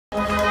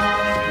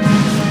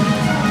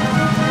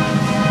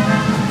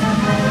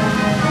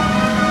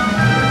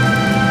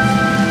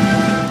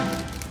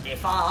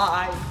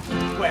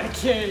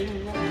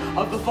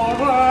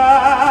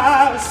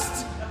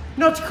forest.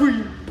 Not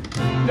queen,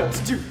 not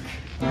duke,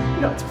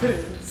 not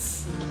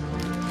prince.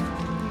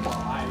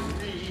 My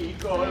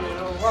regal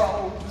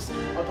rose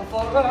of the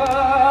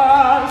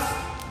forest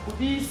will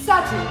be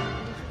satin,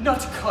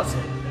 not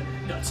cotton,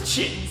 not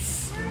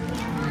chintz.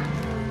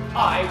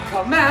 I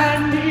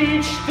command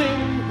each thing,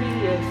 be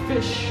it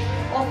fish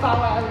or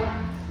fowl,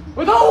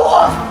 with a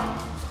woof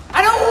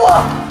and a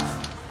woof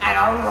and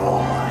a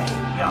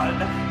royal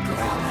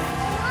growl.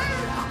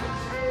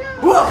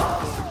 Woof!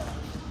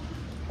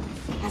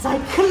 As I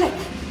click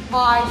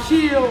my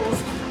heels,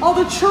 all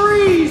the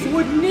trees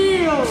would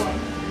kneel,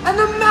 and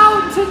the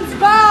mountains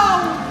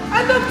bow,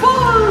 and the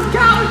bulls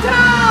cow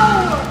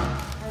down,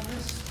 and the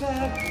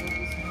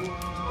sparrows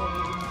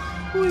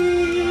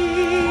wing.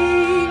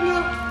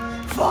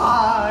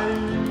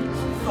 Fine,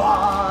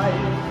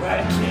 fine,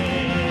 we're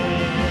king.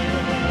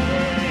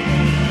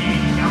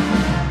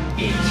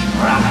 Each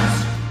rabbit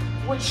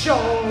would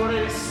show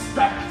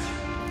respect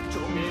to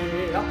me.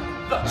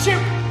 The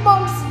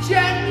chipmunks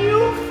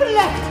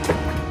genuflect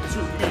to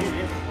me.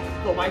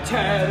 Though my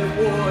tail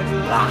would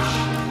lash,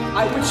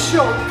 I would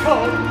show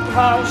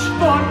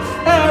compassion on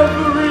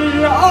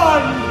every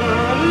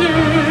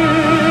underling.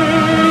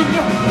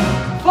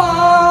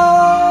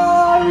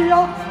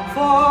 Fire,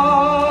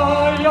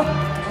 fire,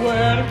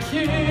 we're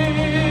king.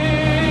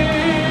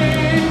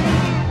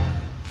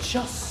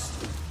 Just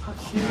a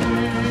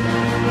king.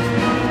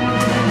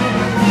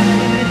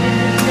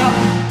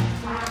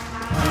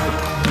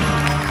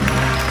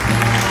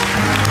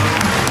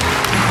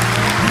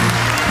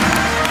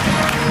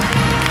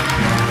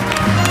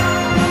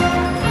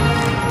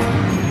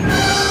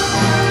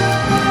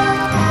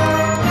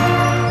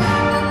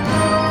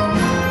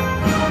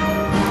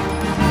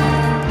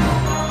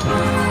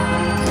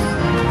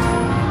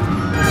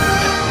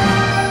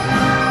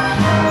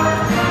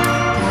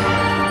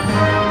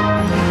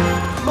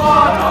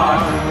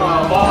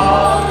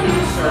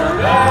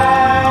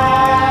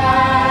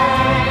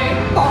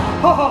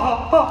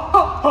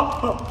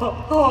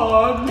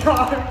 Oh,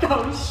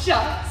 narco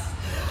shots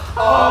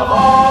of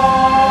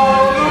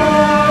all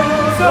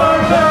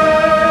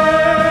survey.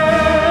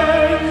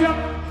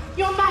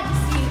 Your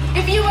Majesty,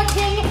 if you were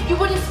king, you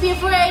wouldn't be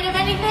afraid of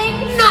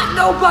anything? Not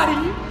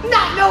nobody,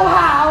 not know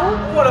how.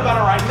 What about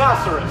a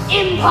rhinoceros?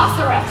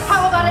 Imposterous.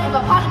 How about an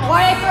hippopotamus?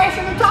 Why I thrash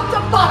from the top to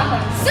bottom.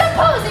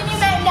 Supposing you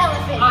met an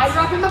elephant? I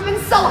wrap him up in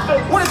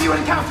cellophane. What if you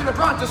encountered a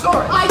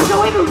brontosaurus? I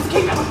show him who's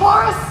king of the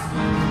forest.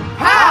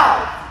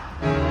 How?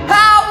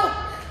 How?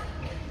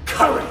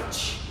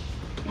 Courage.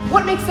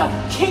 What makes a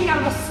king out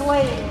of a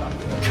slave?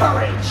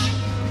 Courage.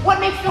 What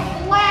makes the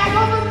flag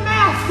on the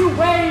mast to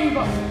wave?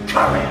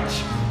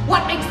 Courage.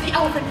 What makes the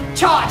elephant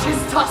charge his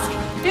tusk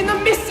in the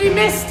misty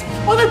mist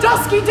or the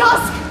dusky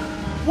dusk?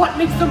 What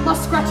makes the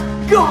muskrat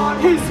guard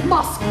his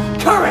musk?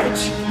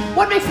 Courage.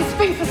 What makes the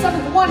sphinx the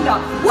seventh wonder?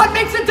 What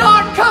makes the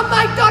dawn come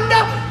like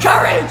thunder?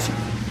 Courage.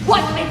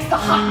 What makes the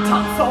hot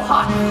tub so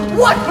hot?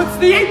 What puts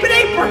the ape in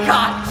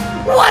apricot?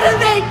 What have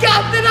they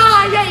got that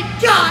I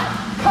ain't got?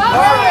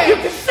 Courage! You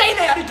can say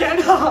that again!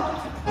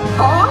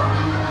 Huh?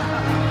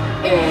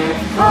 If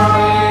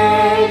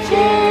courage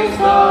is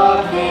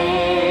the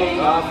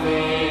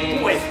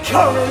thing, with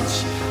courage,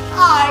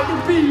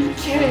 I'd be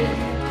king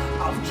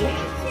of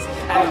kings.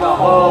 and the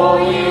whole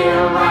year